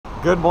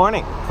Good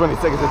morning. 20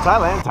 seconds of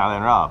Thailand.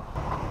 Thailand Rob.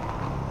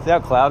 See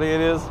how cloudy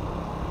it is?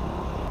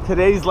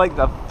 Today's like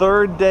the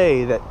third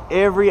day that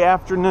every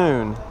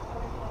afternoon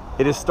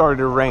it has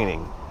started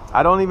raining.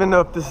 I don't even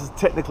know if this is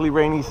technically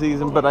rainy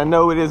season, but I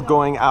know it is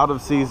going out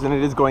of season.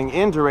 It is going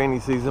into rainy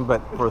season,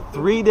 but for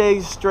 3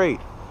 days straight.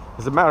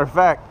 As a matter of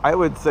fact, I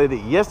would say that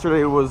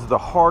yesterday was the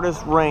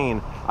hardest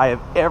rain I have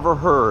ever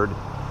heard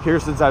here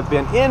since I've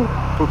been in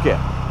Phuket.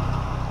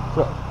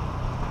 So,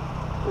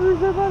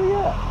 where's everybody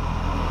at?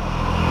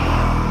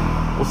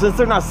 Well, since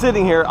they're not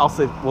sitting here, I'll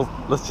say, well,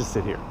 let's just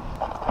sit here.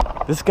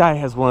 This guy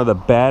has one of the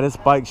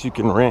baddest bikes you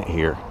can rent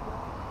here.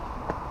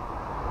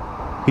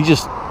 He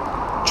just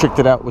tricked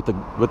it out with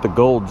the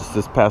gold just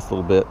this past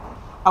little bit.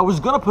 I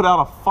was gonna put out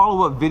a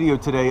follow-up video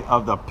today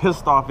of the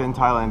pissed off in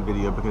Thailand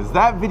video because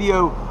that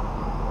video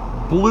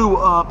blew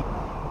up.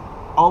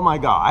 Oh my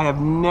God, I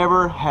have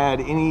never had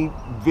any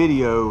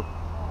video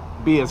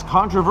be as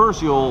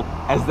controversial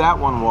as that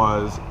one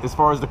was as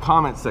far as the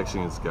comment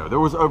sections go. There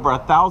was over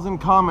 1,000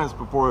 comments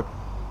before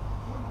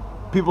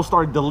people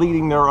started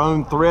deleting their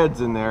own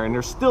threads in there, and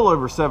there's still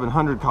over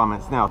 700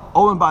 comments now.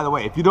 Oh, and by the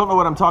way, if you don't know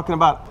what I'm talking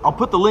about, I'll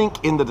put the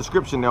link in the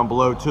description down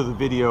below to the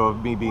video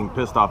of me being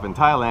pissed off in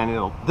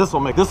Thailand. This will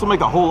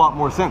make a whole lot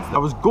more sense. I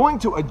was going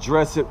to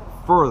address it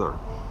further,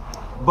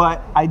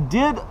 but I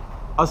did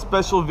a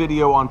special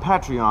video on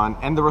Patreon,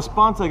 and the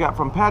response I got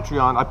from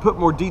Patreon, I put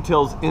more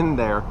details in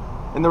there,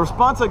 and the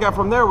response I got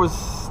from there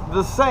was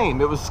the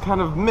same. It was kind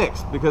of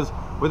mixed because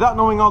without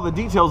knowing all the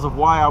details of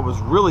why I was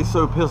really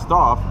so pissed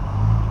off,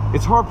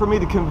 it's hard for me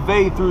to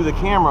convey through the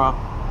camera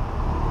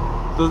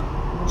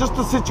just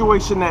the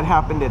situation that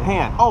happened at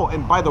hand. Oh,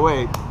 and by the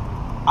way,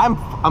 I'm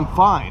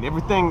fine.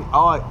 Everything.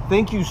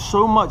 Thank you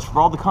so much for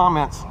all the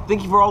comments.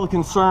 Thank you for all the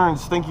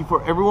concerns. Thank you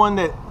for everyone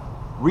that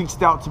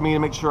reached out to me to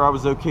make sure I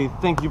was okay.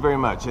 Thank you very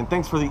much, and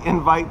thanks for the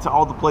invite to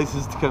all the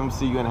places to come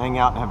see you and hang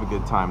out and have a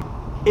good time.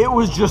 It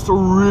was just a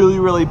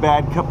really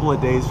bad couple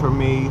of days for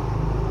me,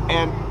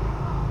 and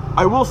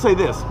I will say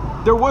this.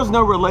 There was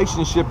no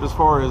relationship as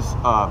far as,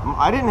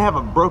 I didn't have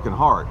a broken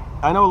heart.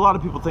 I know a lot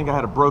of people think I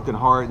had a broken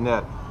heart and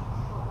that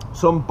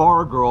some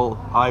bar girl,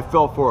 I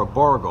fell for a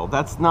bar girl.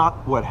 That's not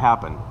what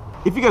happened.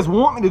 If you guys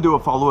want me to do a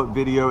follow-up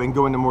video and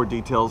go into more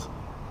details,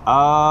 list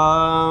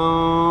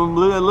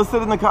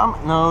it in the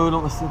comment. No,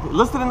 don't list it.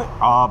 List it in the,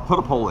 put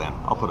a poll in.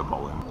 I'll put a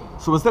poll in.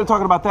 So instead of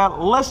talking about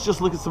that, let's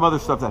just look at some other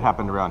stuff that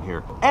happened around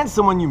here and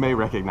someone you may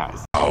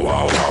recognize.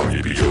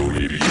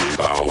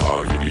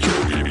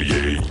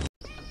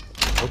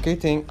 Okay,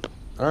 Tink.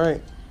 All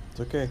right, it's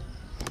okay.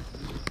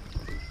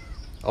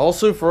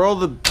 Also, for all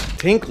the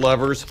Tink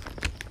lovers,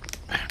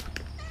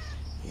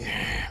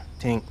 yeah,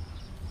 Tink.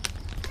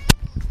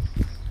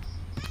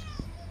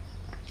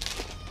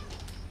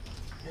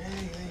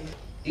 Hey,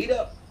 eat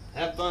up,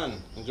 have fun,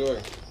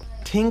 enjoy.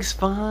 Tink's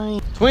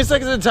fine. 20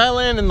 seconds in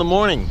Thailand in the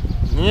morning.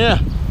 Yeah.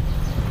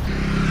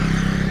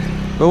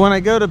 But when I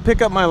go to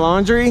pick up my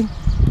laundry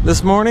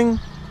this morning,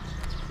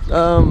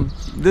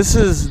 this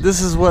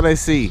is what I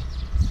see.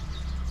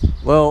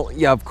 Well,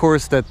 yeah, of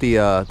course that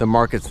the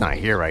market's not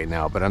here right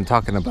now, but I'm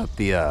talking about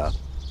the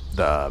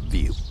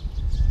view.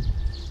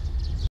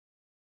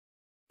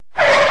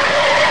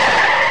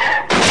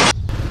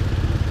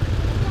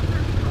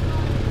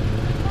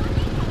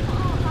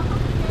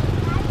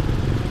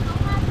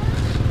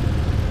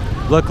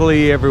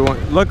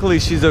 Luckily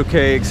she's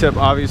okay, except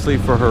obviously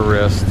for her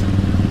wrist.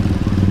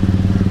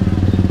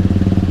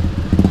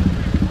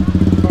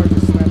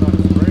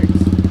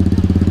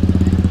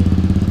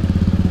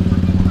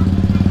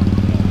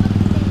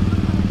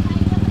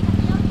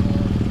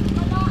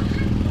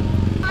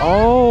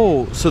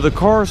 Oh, so the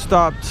car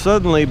stopped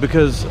suddenly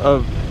because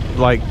of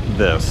like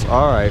this.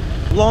 All right.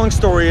 Long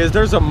story is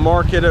there's a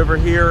market over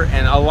here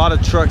and a lot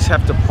of trucks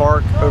have to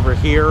park over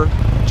here.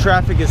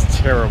 Traffic is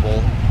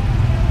terrible.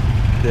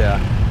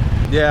 Yeah.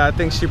 Yeah, I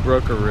think she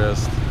broke her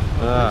wrist.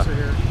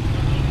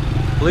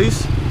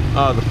 Police?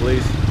 Oh, the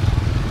police.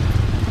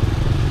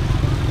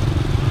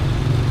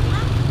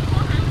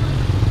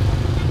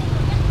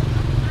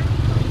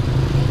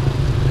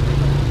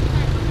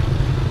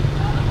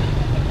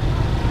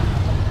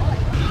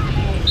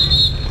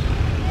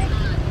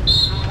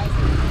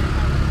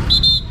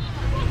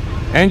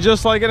 And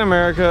just like in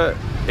America,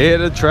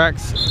 it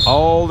attracts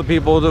all the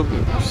people to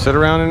sit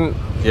around and,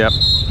 yep,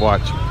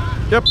 watch.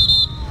 Yep.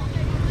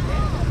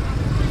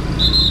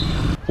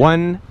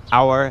 1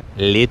 hour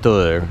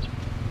later.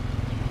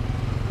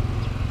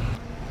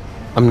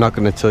 I'm not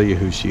going to tell you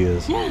who she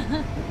is.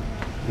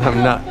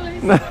 I'm not.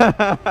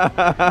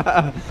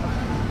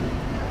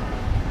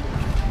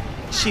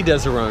 She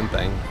does her own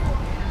thing.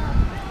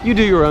 You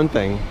do your own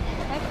thing.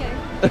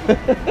 Okay.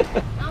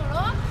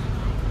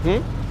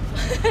 Hmm?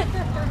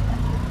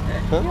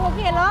 Huh? You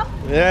okay, Rob?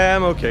 Yeah,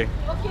 I'm okay.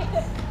 Okay.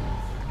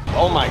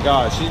 Oh my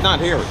gosh, she's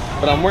not here,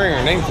 but I'm wearing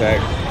her name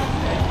tag.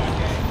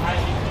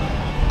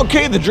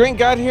 Okay, the drink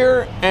got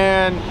here,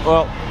 and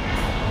well,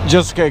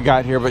 Jessica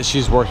got here, but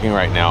she's working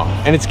right now,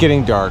 and it's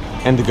getting dark,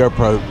 and the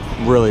GoPro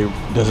really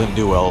doesn't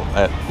do well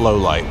at low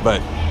light.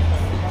 But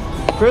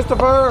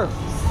Christopher,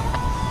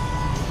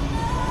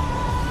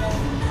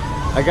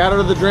 I got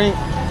her the drink.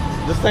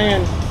 Just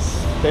saying.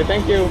 Say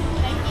thank you.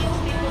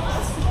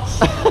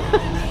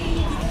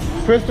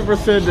 Christopher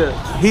said that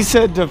he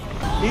said to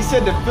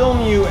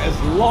film you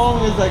as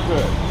long as I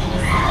could.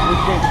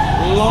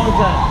 A long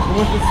time. He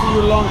wants to see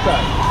you a long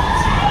time.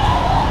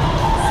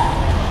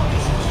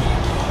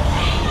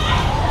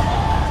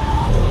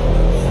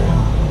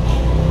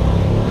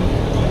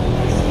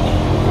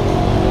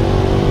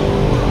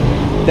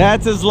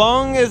 That's as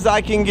long as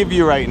I can give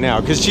you right now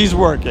because she's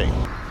working.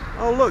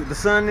 Oh look, the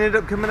sun ended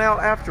up coming out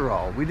after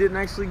all. We didn't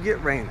actually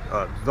get rain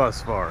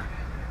thus far.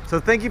 So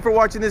thank you for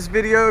watching this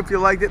video. If you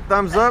liked it,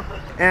 thumbs up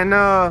and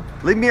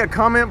leave me a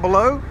comment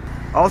below.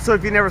 Also,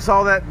 if you never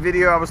saw that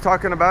video I was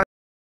talking about,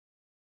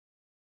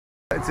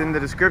 it's in the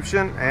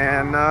description.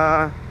 And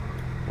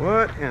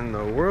what in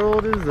the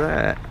world is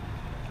that?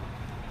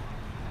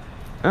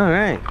 All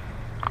right,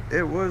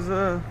 it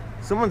was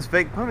someone's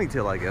fake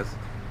ponytail, I guess.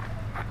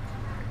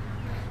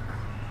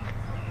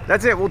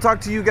 That's it. We'll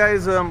talk to you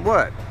guys,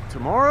 what?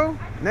 Tomorrow?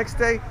 Next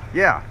day?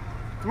 Yeah.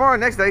 Tomorrow,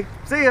 next day.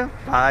 See ya.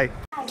 Bye.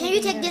 Can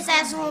you take this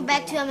asshole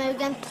back to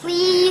America,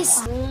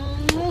 please?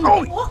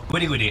 Oh.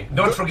 Goody goody.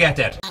 Don't forget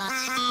that.